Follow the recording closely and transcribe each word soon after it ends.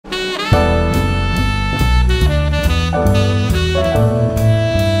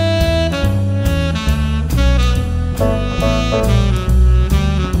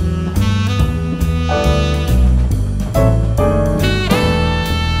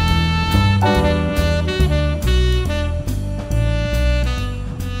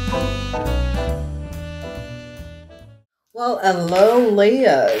Well, hello,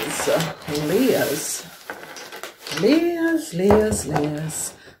 Leahs. Leahs. Leahs, Leahs,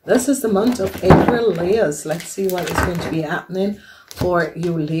 Leahs. This is the month of April, Leahs. Let's see what is going to be happening for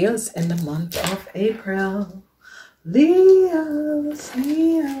you, Leahs, in the month of April. Leahs,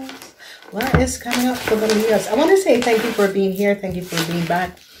 Leahs. What is coming up for the Leahs? I want to say thank you for being here. Thank you for being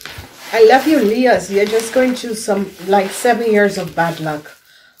back. I love you, Leahs. You're just going through some, like 7 years of bad luck.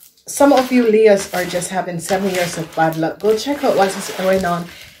 Some of you Leahs are just having 7 years of bad luck. Go check out what is going on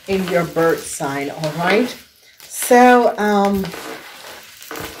in your birth sign, all right? So,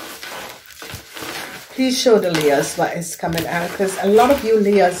 please show the Leahs what is coming out, because a lot of you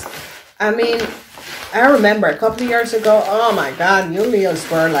Leahs, I mean, I remember a couple of years ago, oh my God, you Leahs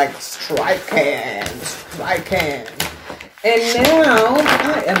were like striking. And now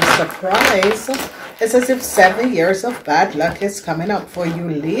I am surprised. It's as if 7 years of bad luck is coming up for you,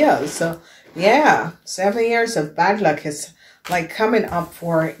 Leo. So, yeah, 7 years of bad luck is like coming up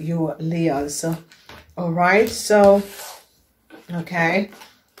for you, Leo. So, all right. So, okay.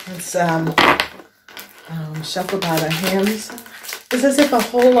 Let's shuffle by the hands. It's as if a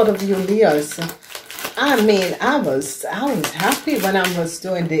whole lot of you, Leos. I mean, I was happy when I was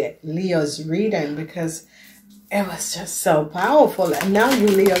doing the Leos reading because it was just so powerful. And now you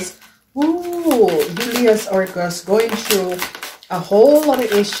Leos. Ooh, you Leos are just going through a whole lot of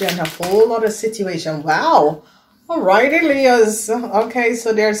issue and a whole lot of situation. Wow. Alrighty, Leos. Okay,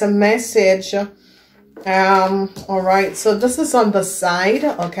 so there's a message. Alright, so this is on the side,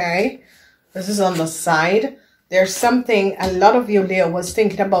 okay? This is on the side. There's something, a lot of you, Leo, was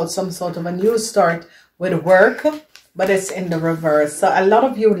thinking about some sort of a new start with work, but it's in the reverse. So a lot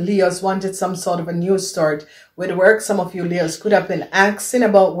of you Leos wanted some sort of a new start with work. Some of you Leos could have been asking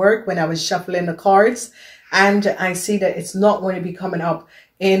about work when I was shuffling the cards. And I see that it's not going to be coming up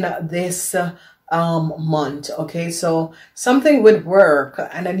in this month. Okay, so something with work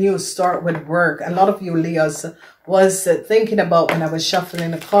and a new start with work. A lot of you Leos was thinking about when I was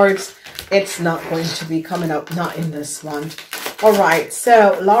shuffling the cards. It's not going to be coming up, not in this one. All right,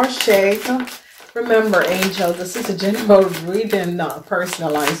 so last shake. Remember, angel, this is a general reading, not a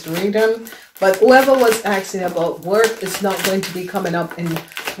personalized reading. But whoever was asking about work is not going to be coming up in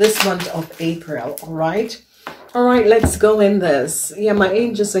this month of April, all right? All right, let's go in this. Yeah, my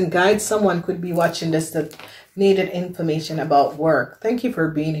angels and guides, someone could be watching this that needed information about work. Thank you for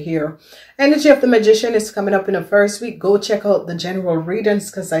being here. Energy of the Magician is coming up in the first week. Go check out the general readings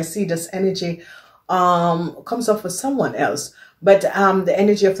because I see this energy comes up for someone else. But the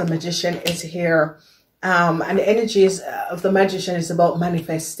energy of the Magician is here. And the energies of the Magician is about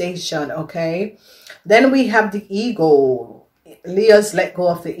manifestation, okay? Then we have the ego. Leos, let go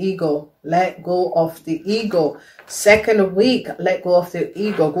of the ego. Let go of the ego. Second week, let go of the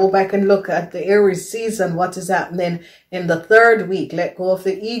ego. Go back and look at the Aries season. What is happening in the third week? Let go of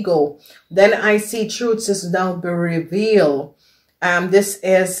the ego. Then I see truths is now be revealed. This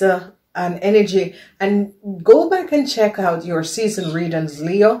is an energy, and go back and check out your season readings,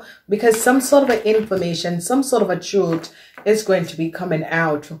 Leo, because some sort of information, some sort of a truth is going to be coming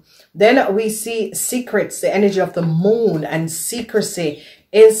out. Then we see secrets, the energy of the moon, and secrecy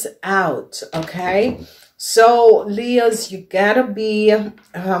is out, okay? So Leos, you gotta be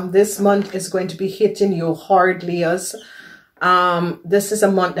this month is going to be hitting you hard, Leos. This is a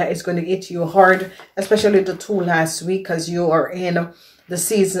month that is going to hit you hard, especially the 2 last week, because you are in the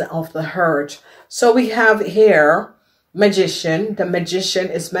season of the hurt. So we have here Magician. The Magician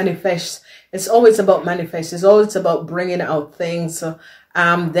is manifest. It's always about manifest. It's always about bringing out things.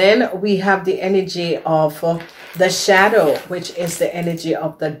 Then we have the energy of the Shadow, which is the energy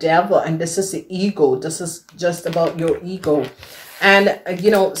of the devil. And this is the ego. This is just about your ego. And, you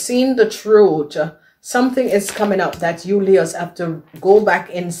know, seeing the truth. Something is coming up that you Leos have to go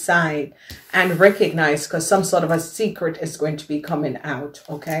back inside and recognize, because some sort of a secret is going to be coming out,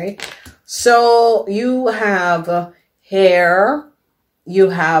 okay? So you have hair,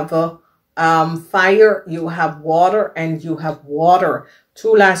 you have fire, you have water, and you have water.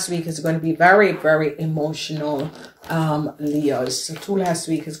 2 last week is going to be very, very emotional, Leos. So 2 last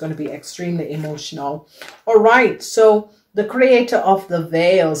week is going to be extremely emotional. All right, so the creator of the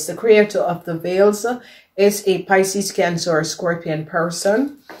veils. The creator of the veils is a Pisces, Cancer, or Scorpion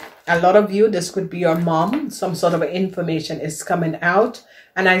person. A lot of you, this could be your mom. Some sort of information is coming out.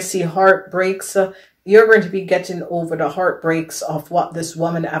 And I see heartbreaks. You're going to be getting over the heartbreaks of what this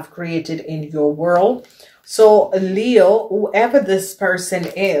woman have created in your world. So Leo, whoever this person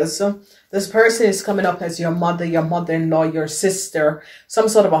is coming up as your mother, your mother-in-law, your sister. Some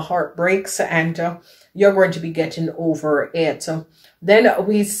sort of a heartbreaks, and you're going to be getting over it. Then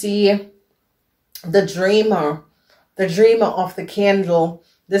we see the dreamer. the dreamer of the candle,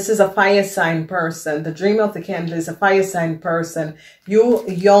 this is a fire sign person. The dreamer of the candle is a fire sign person. You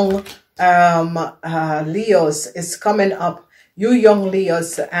young Leos is coming up. You young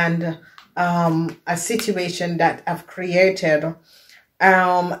Leos, and a situation that I've created.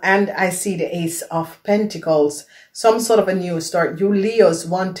 And I see the Ace of Pentacles, some sort of a new start. You Leos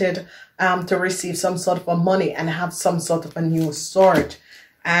wanted to receive some sort of a money and have some sort of a new start.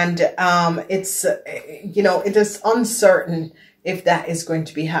 And it's, you know, it is uncertain if that is going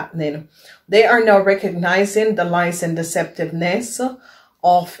to be happening. They are now recognizing the lies and deceptiveness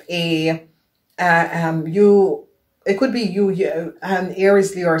of a, it could be you, an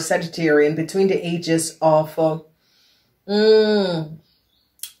Aries, Leo, or Sagittarian between the ages of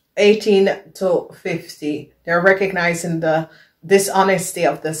 18 to 50. They're recognizing the dishonesty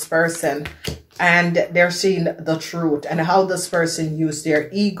of this person, and they're seeing the truth and how this person used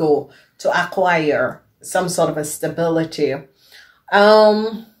their ego to acquire some sort of a stability.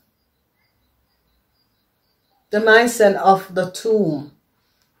 The Mason of the Tomb.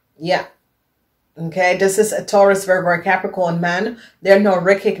 Yeah. Okay, this is a Taurus, Virgo, or Capricorn man. They're now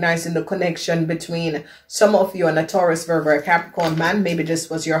recognizing the connection between some of you and a Taurus, Virgo, or Capricorn man. Maybe this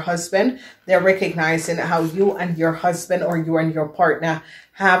was your husband. They're recognizing how you and your husband, or you and your partner,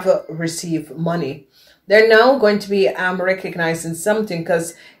 have received money. They're now going to be recognizing something,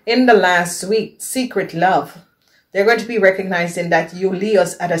 because in the last week, secret love. They're going to be recognizing that you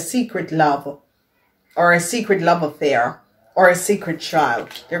Leos had a secret love, or a secret love affair, or a secret child.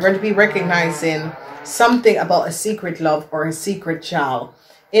 They're going to be recognizing something about a secret love or a secret child.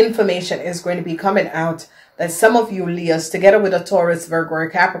 Information is going to be coming out that some of you Leos, together with a Taurus, Virgo, or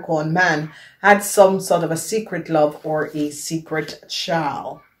Capricorn man, had some sort of a secret love or a secret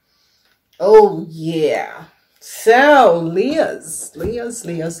child. Oh, yeah. So, Leos.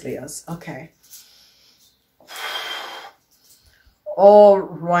 Okay.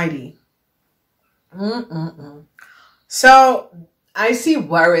 Alrighty. So, I see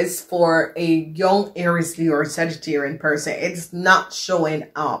worries for a young Aries, Leo, or Sagittarian person. It's not showing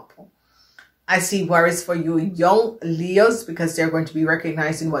up. I see worries for you young Leos, because they're going to be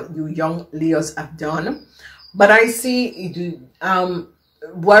recognizing what you young Leos have done. But I see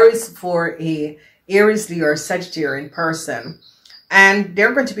worries for a Aries, Leo, or Sagittarian person. And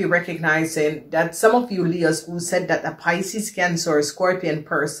they're going to be recognizing that some of you Leos who said that a Pisces, Cancer, or Scorpion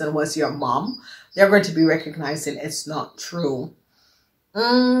person was your mom, they're going to be recognizing it's not true.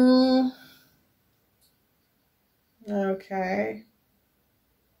 Okay.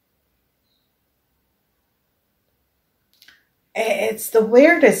 It's the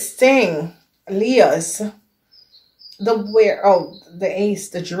weirdest thing, Leos. The Ace,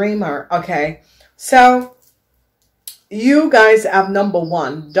 the Dreamer. Okay. So, you guys have number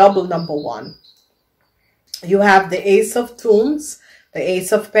one, double number one. You have the Ace of Tombs, the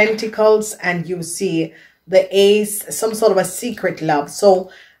Ace of Pentacles, and you see the Ace, some sort of a secret love.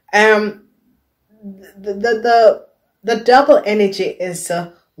 So, the double energy is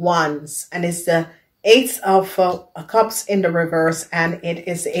wands, and it's the Ace of Cups in the reverse, and it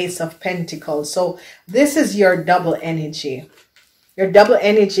is the Ace of Pentacles. So this is your double energy. Your double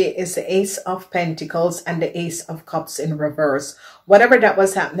energy is the Ace of Pentacles and the Ace of Cups in reverse. Whatever that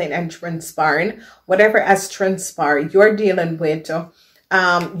was happening and transpiring, whatever has transpired, you're dealing with,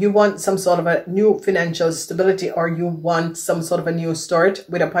 you want some sort of a new financial stability, or you want some sort of a new start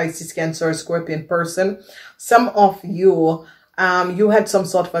with a Pisces, Cancer, or Scorpion person. Some of you, you had some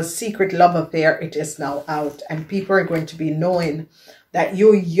sort of a secret love affair. It is now out, and people are going to be knowing that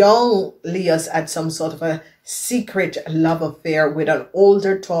you young Leos had some sort of a secret love affair with an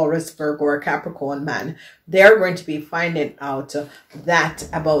older Taurus, Virgo, or Capricorn man. They're going to be finding out that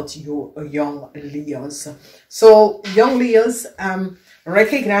about you young Leos. So young Leos,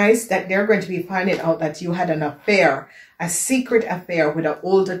 recognize that they're going to be finding out that you had an affair, a secret affair with an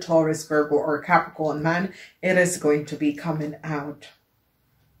older Taurus, Virgo, or Capricorn man. It is going to be coming out.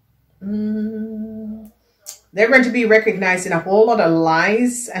 They're going to be recognizing a whole lot of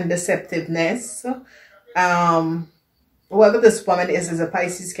lies and deceptiveness. Whoever this woman is a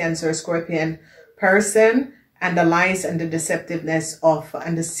Pisces, Cancer, Scorpion person, and the lies and the deceptiveness of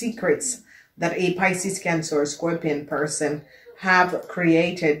and the secrets that a Pisces, Cancer, or Scorpion person have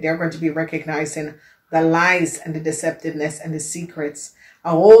created. They're going to be recognizing the lies and the deceptiveness and the secrets.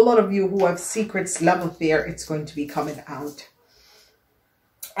 A whole lot of you who have secrets, love affair, it's going to be coming out.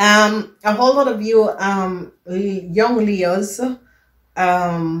 A whole lot of you young Leos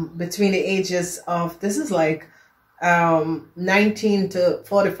between the ages of, this is like 19 to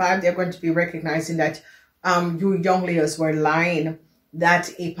 45, they're going to be recognizing that you young Leos were lying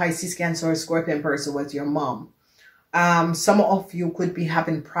that a Pisces, Cancer, or Scorpion person was your mom. Some of you could be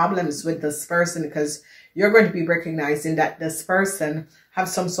having problems with this person because you're going to be recognizing that this person have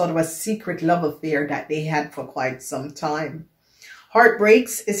some sort of a secret love affair that they had for quite some time.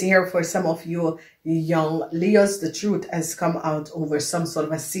 Heartbreaks is here for some of you young Leos. The truth has come out over some sort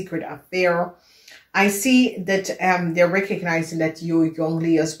of a secret affair. I see that they're recognizing that you young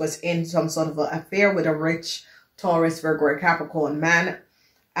Leos was in some sort of an affair with a rich Taurus, Virgo, or Capricorn man.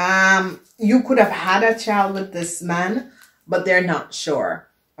 You could have had a child with this man, but they're not sure.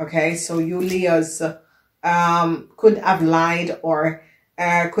 Okay, so you Leos could have lied or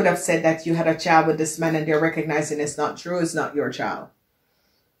could have said that you had a child with this man and they're recognizing it's not true, it's not your child.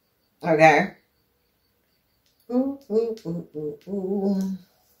 Okay. Ooh, ooh, ooh, ooh, ooh.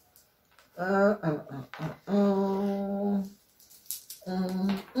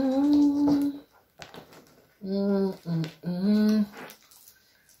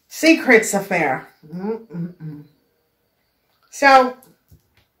 Secrets affair. So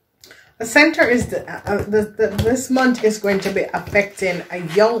the center is this month is going to be affecting a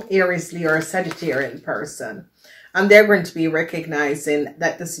young Aries, Leo, or Sagittarian person. And they're going to be recognizing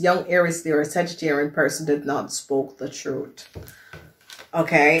that this young Aries, Leo, or Sagittarian person did not spoke the truth.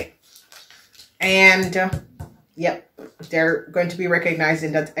 Okay. And, yep, they're going to be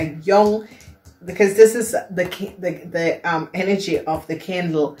recognizing that a young, because this is the energy of the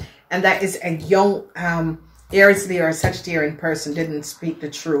candle, and that is a young Aries, Leo, or Sagittarian person didn't speak the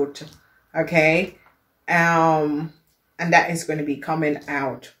truth. Okay, and that is going to be coming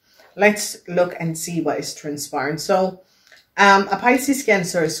out. Let's look and see what is transpiring. So a Pisces,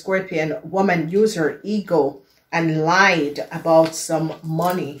 Cancer, Scorpion woman used her ego and lied about some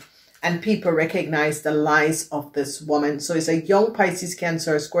money, and people recognize the lies of this woman. So it's a young Pisces,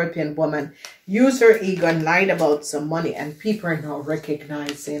 Cancer, Scorpion woman used her ego and lied about some money, and people are now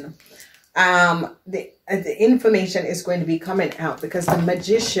recognizing the information is going to be coming out because the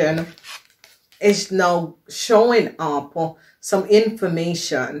Magician is now showing up some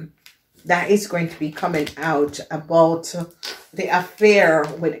information that is going to be coming out about the affair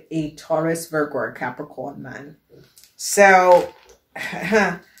with a Taurus, Virgo, or Capricorn man. So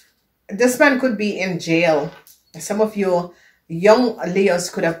this man could be in jail. Some of you young Leos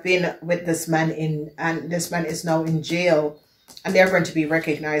could have been with this man and this man is now in jail, and they're going to be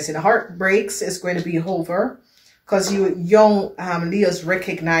recognizing. Heartbreaks is going to be over because you young Leos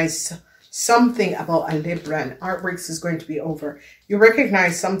recognize something about a Libran. Heartbreaks is going to be over. You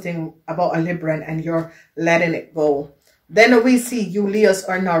recognize something about a Libran and you're letting it go. Then we see you Leos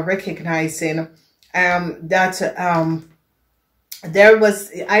are now recognizing that there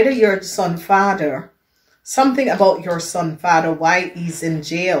was either your son father, something about your son father, why he's in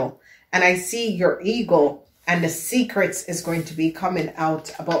jail. And I see your ego and the secrets is going to be coming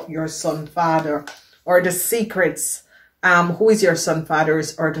out about your son father, or the secrets, who is your son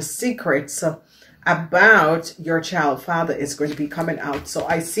fathers, or the secrets about your child father is going to be coming out. So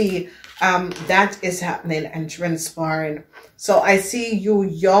I see that is happening and transpiring. So I see you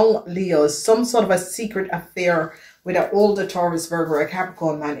young Leos, some sort of a secret affair with an older Taurus, Virgo, or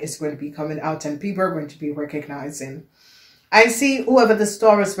Capricorn man is going to be coming out, and people are going to be recognizing. I see whoever this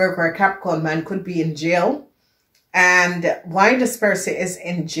Taurus, Virgo, or Capricorn man could be in jail, and why this person is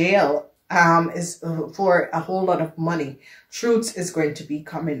in jail is for a whole lot of money. Truth is going to be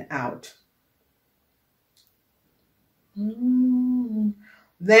coming out. Then,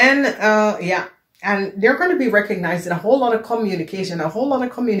 yeah, and they're going to be recognizing a whole lot of communication,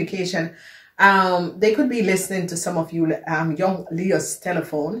 they could be listening to some of you young Leo's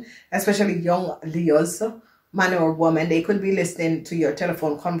telephone, especially young Leo's man or woman. They could be listening to your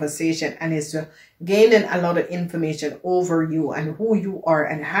telephone conversation and is gaining a lot of information over you and who you are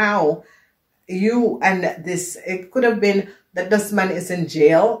and how you and this. It could have been that this man is in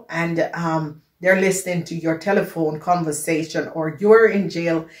jail and they're listening to your telephone conversation, or you're in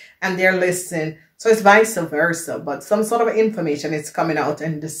jail and they're listening. So it's vice versa, but some sort of information is coming out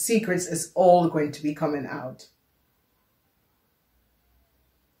and the secrets is all going to be coming out.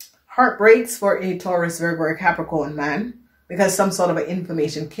 Heartbreaks for a Taurus, Virgo, or Capricorn man, because some sort of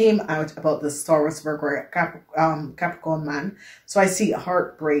information came out about this Taurus, Virgo, or Capricorn man. So I see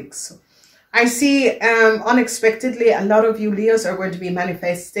heartbreaks. I see unexpectedly a lot of you Leos are going to be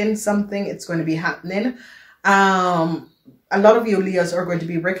manifesting something. It's going to be happening. A lot of you Leos are going to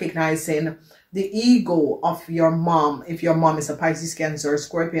be recognizing the ego of your mom. If your mom is a Pisces, Cancer, or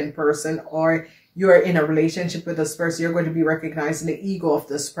Scorpion person, or you're in a relationship with this person, you're going to be recognizing the ego of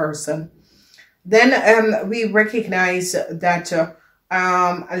this person. Then we recognize that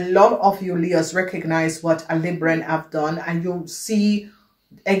a lot of you Leos recognize what a Libran have done, and you see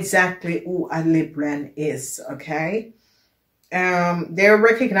exactly who a Libran is, okay? They're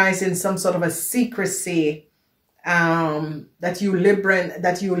recognizing some sort of a secrecy that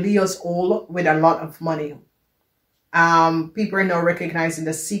you Leos hold with a lot of money. People are now recognizing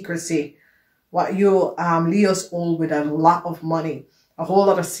the secrecy what you Leos hold with a lot of money, a whole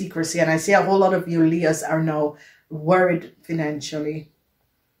lot of secrecy. And I see a whole lot of you Leos are now worried financially.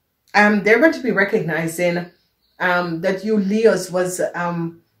 They're going to be recognizing that you Leos was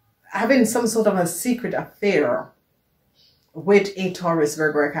having some sort of a secret affair with a Taurus,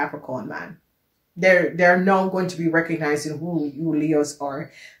 Virgo, or Capricorn man. They're now going to be recognizing who you Leos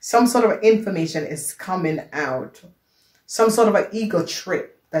are. Some sort of information is coming out. Some sort of an ego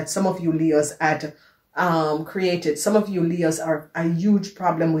trip that some of you Leos had created. Some of you Leos are a huge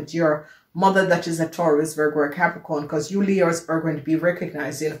problem with your mother that is a Taurus, Virgo, or Capricorn, because you Leos are going to be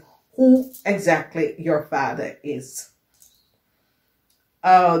recognizing who exactly your father is.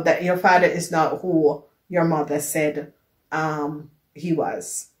 That your father is not who your mother said he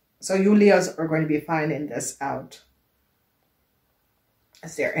was. So you Leos are going to be finding this out.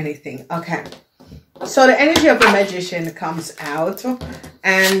 Is there anything? Okay. So the energy of the Magician comes out,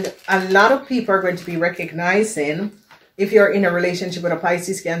 and a lot of people are going to be recognizing, if you're in a relationship with a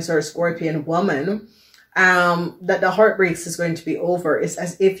Pisces, Cancer, or Scorpion woman, that the heartbreaks is going to be over. It's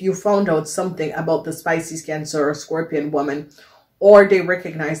as if you found out something about the Pisces, Cancer, or Scorpion woman, or they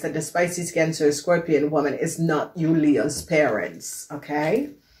recognize that the Pisces, Cancer, or Scorpion woman is not you Leo's parents,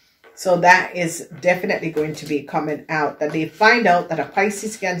 okay? So that is definitely going to be coming out, that they find out that a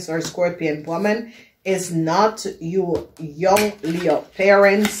Pisces, Cancer, or Scorpion woman is not you young Leo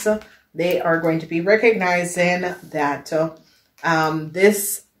parents. They are going to be recognizing that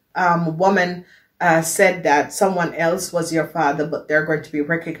this woman said that someone else was your father, but they're going to be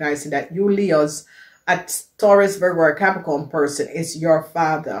recognizing that you Leos, a Taurus, Virgo, or Capricorn person is your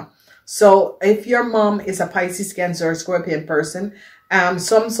father. So if your mom is a Pisces, Cancer, or Scorpion person,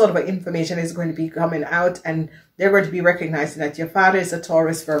 some sort of information is going to be coming out, and they're going to be recognizing that your father is a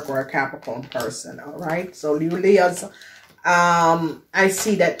Taurus, Virgo, or Capricorn person. All right. So you Leos, I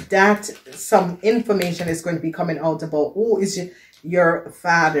see that some information is going to be coming out about who is your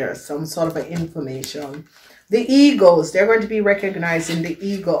father, some sort of information. The egos, they're going to be recognizing the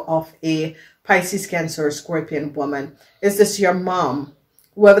ego of a Pisces, Cancer, or Scorpion woman. Is this your mom?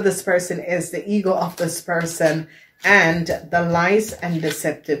 Whoever this person is, the ego of this person, and the lies and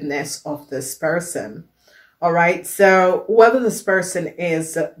deceptiveness of this person. All right. So whoever this person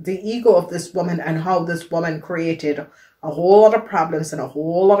is, the ego of this woman, and how this woman created a whole lot of problems and a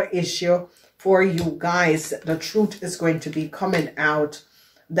whole lot of issue for you guys. The truth is going to be coming out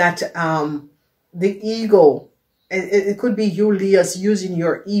that the ego, it could be you Leos using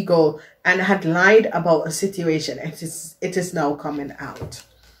your ego and had lied about a situation. It is now coming out.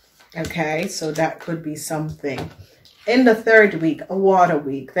 Okay. So that could be something. In the third week, a water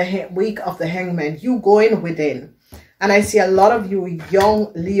week, the week of the Hangman, you going within. And I see a lot of you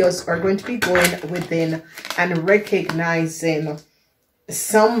young Leos are going to be going within and recognizing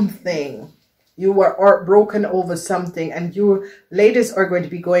something. You were heartbroken over something, and you ladies are going to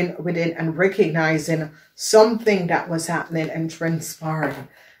be going within and recognizing something that was happening and transpired.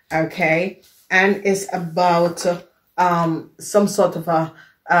 Okay. And it's about some sort of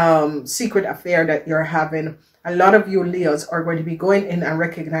a secret affair that you're having. A lot of you Leos are going to be going in and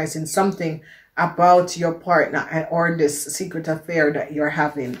recognizing something about your partner or this secret affair that you're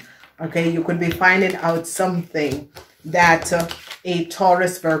having. Okay, you could be finding out something that a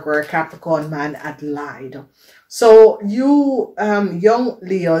Taurus, Virgo, or Capricorn man had lied. So you young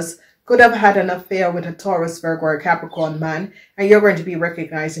Leos could have had an affair with a Taurus, Virgo, or Capricorn man, and you're going to be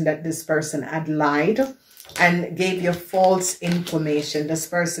recognizing that this person had lied and gave you false information. This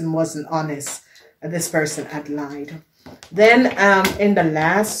person wasn't honest. This person had lied. Then in the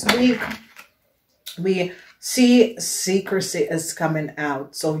last week, we see secrecy is coming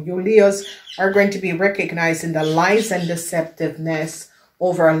out. So you Leos are going to be recognizing the lies and deceptiveness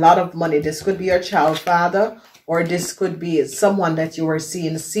over a lot of money. This could be your child father, or this could be someone that you were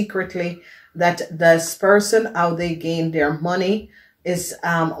seeing secretly, that this person, how they gain their money, is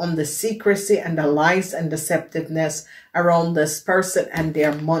on the secrecy and the lies and deceptiveness around this person and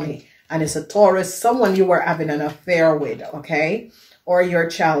their money. And it's a Taurus, someone you were having an affair with, okay? Or your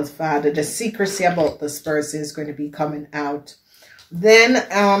child's father. The secrecy about this person is going to be coming out.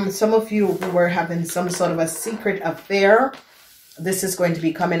 Then some of you who were having some sort of a secret affair, this is going to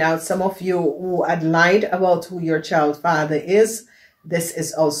be coming out. Some of you who had lied about who your child's father is, this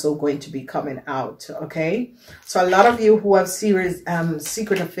is also going to be coming out, okay? So a lot of you who have serious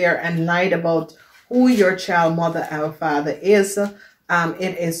secret affair and lied about who your child mother or father is,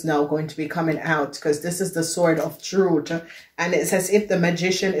 it is now going to be coming out, because this is the sword of truth. And it's as if the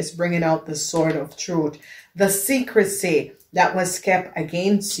magician is bringing out the sword of truth. The secrecy that was kept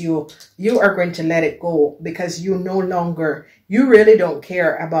against you, you are going to let it go, because you no longer, you really don't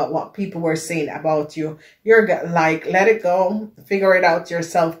care about what people were saying about you. You're like, let it go, figure it out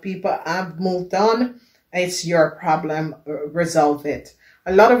yourself, people. I've moved on. It's your problem. Resolve it.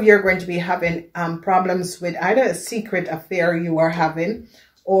 A lot of you are going to be having problems with either a secret affair you are having,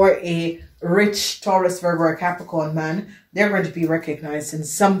 or a rich Taurus, Virgo, or Capricorn man. They're going to be recognizing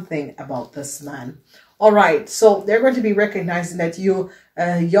something about this man. All right, so they're going to be recognizing that you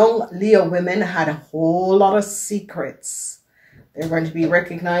young Leo women had a whole lot of secrets. They're going to be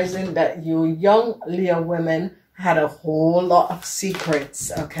recognizing that you young Leo women had a whole lot of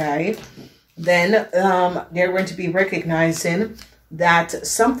secrets, okay? Then they're going to be recognizing that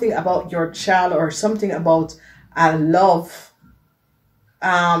something about your child, or something about love,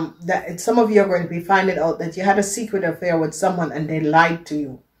 that some of you are going to be finding out that you had a secret affair with someone and they lied to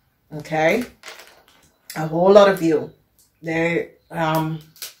you, okay? A whole lot of you. They,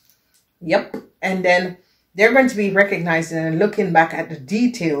 yep. And then they're going to be recognizing and looking back at the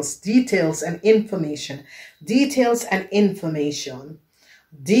details and information. Details and information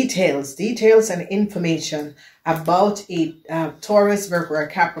about a Taurus, Virgo, or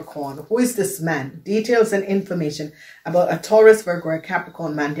Capricorn. Who is this man? Details and information about a Taurus, Virgo, or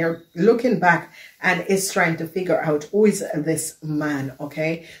Capricorn man. They're looking back and is trying to figure out who is this man,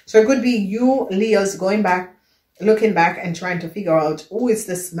 okay? So it could be you, Leos, going back, looking back and trying to figure out who is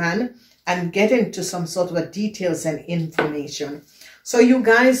this man and get into some sort of a details and information. So you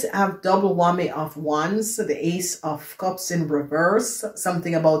guys have double whammy of wands, the Ace of Cups in reverse,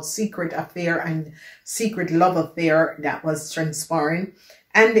 something about secret affair and secret love affair that was transpiring,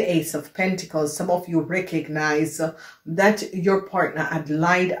 and the Ace of Pentacles. Some of you recognize that your partner had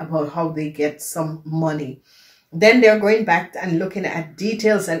lied about how they get some money. Then they're going back and looking at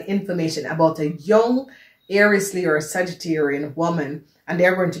details and information about a young Aries, Leo, or Sagittarian woman, and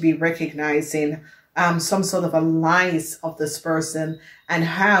they're going to be recognizing some sort of a lies of this person, and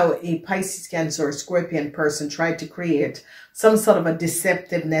how a Pisces, Cancer, or Scorpion person tried to create some sort of a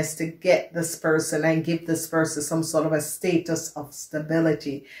deceptiveness to get this person and give this person some sort of a status of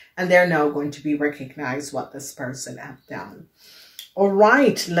stability. And they're now going to be recognized what this person have done. All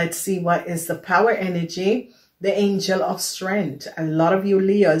right, let's see what is the power energy. The Angel of Strength. A lot of you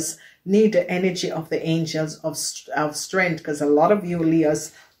Leos need the energy of the angels of strength, because a lot of you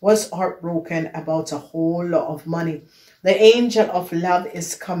Leos was heartbroken about a whole lot of money. The Angel of Love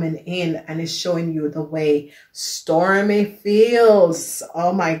is coming in and is showing you the way. Stormy fields.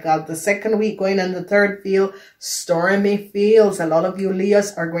 Oh my God. The second week going on the third field. Stormy fields. A lot of you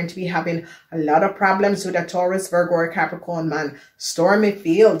Leos are going to be having a lot of problems with a Taurus, Virgo, or Capricorn man. Stormy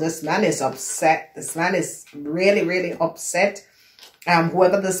field. This man is upset. This man is really, really upset.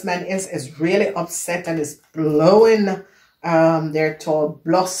 Whoever this man is really upset and is blowing they're told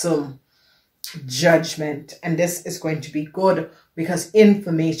blossom judgment. And this is going to be good, because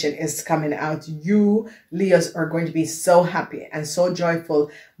information is coming out. You Leos are going to be so happy and so joyful,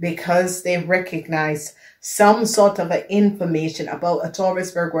 because they recognize some sort of information about a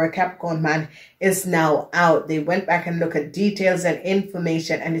Taurus, Virgo, or Capricorn man is now out. They went back and looked at details and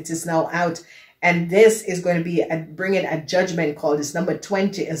information, and it is now out. And this is going to be bringing a judgment call. This number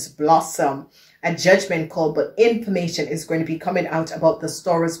 20 is blossom. A judgment call, but information is going to be coming out about the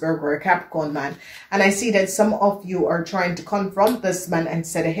Taurus, Virgo, or Capricorn man. And I see that some of you are trying to confront this man and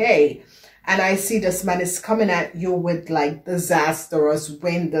said, hey, and I see this man is coming at you with like disastrous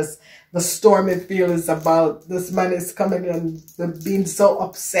wind. The stormy field is about. This man is coming and being so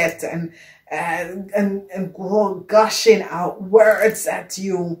upset and gushing out words at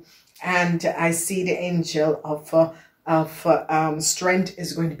you. And I see the Angel of strength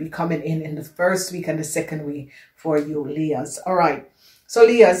is going to be coming in the first week and the second week for you Leos. All right, so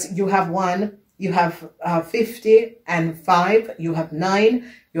Leos, you have 1, you have 50 and 5, you have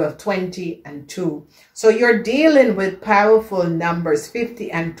 9, you have 20 and 2. So you're dealing with powerful numbers,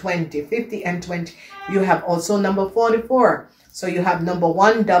 50 and 20. 50 and 20. You have also number 44. So you have number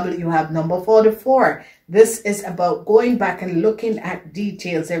 1 double, you have number 44. This is about going back and looking at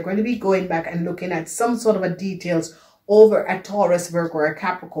details. They're going to be going back and looking at some sort of a details over a Taurus, Virgo, or a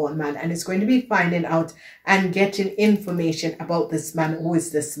Capricorn man, and it's going to be finding out and getting information about this man. Who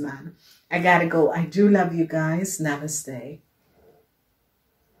is this man? I gotta go. I do love you guys. Namaste.